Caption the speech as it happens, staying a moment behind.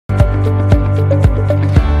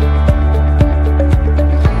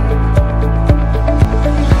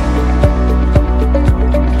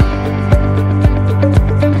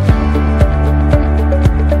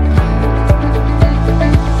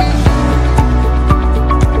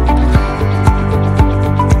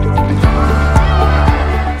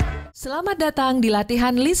Selamat datang di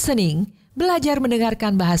latihan listening, belajar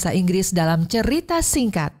mendengarkan bahasa Inggris dalam cerita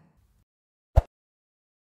singkat.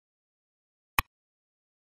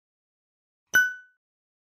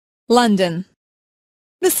 London.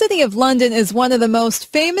 The city of London is one of the most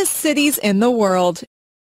famous cities in the world.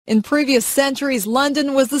 In previous centuries,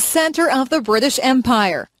 London was the center of the British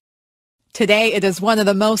Empire. Today, it is one of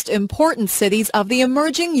the most important cities of the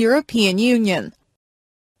emerging European Union.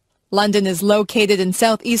 London is located in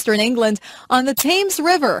southeastern England on the Thames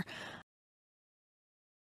River.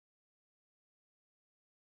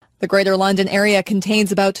 The Greater London area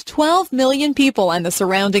contains about 12 million people, and the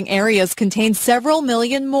surrounding areas contain several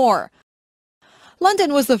million more.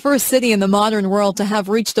 London was the first city in the modern world to have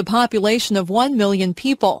reached a population of 1 million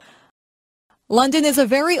people. London is a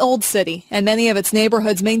very old city, and many of its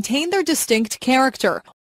neighborhoods maintain their distinct character.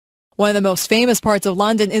 One of the most famous parts of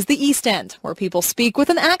London is the East End, where people speak with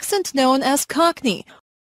an accent known as Cockney.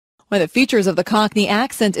 One of the features of the Cockney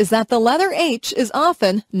accent is that the letter H is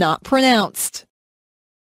often not pronounced.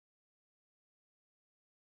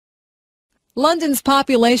 London's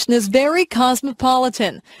population is very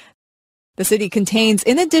cosmopolitan. The city contains,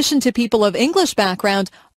 in addition to people of English background,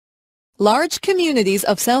 large communities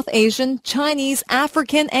of South Asian, Chinese,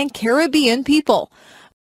 African, and Caribbean people.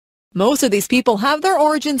 Most of these people have their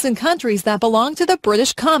origins in countries that belong to the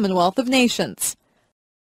British Commonwealth of Nations.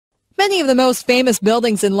 Many of the most famous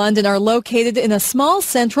buildings in London are located in a small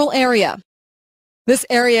central area. This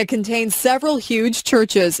area contains several huge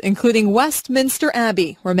churches, including Westminster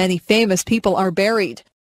Abbey, where many famous people are buried.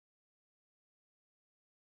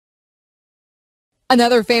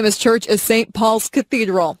 Another famous church is St. Paul's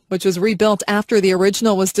Cathedral, which was rebuilt after the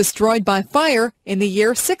original was destroyed by fire in the year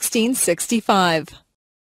 1665.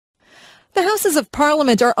 The Houses of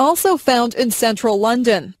Parliament are also found in central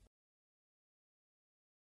London.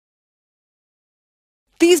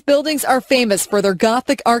 These buildings are famous for their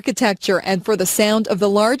Gothic architecture and for the sound of the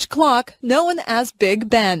large clock known as Big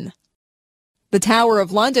Ben. The Tower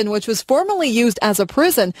of London, which was formerly used as a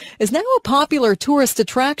prison, is now a popular tourist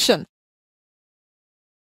attraction.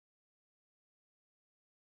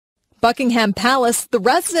 Buckingham Palace, the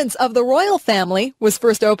residence of the royal family, was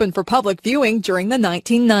first opened for public viewing during the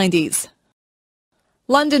 1990s.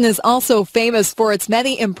 London is also famous for its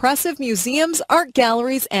many impressive museums, art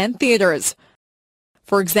galleries, and theaters.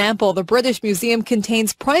 For example, the British Museum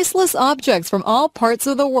contains priceless objects from all parts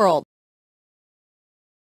of the world.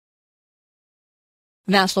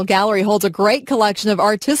 The National Gallery holds a great collection of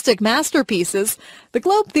artistic masterpieces. The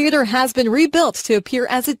Globe Theatre has been rebuilt to appear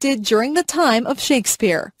as it did during the time of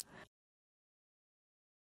Shakespeare.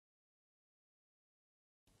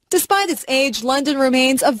 Despite its age, London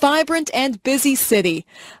remains a vibrant and busy city.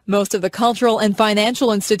 Most of the cultural and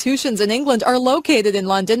financial institutions in England are located in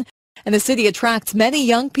London, and the city attracts many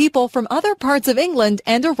young people from other parts of England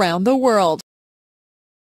and around the world.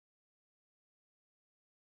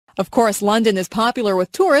 Of course, London is popular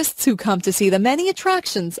with tourists who come to see the many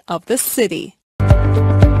attractions of the city.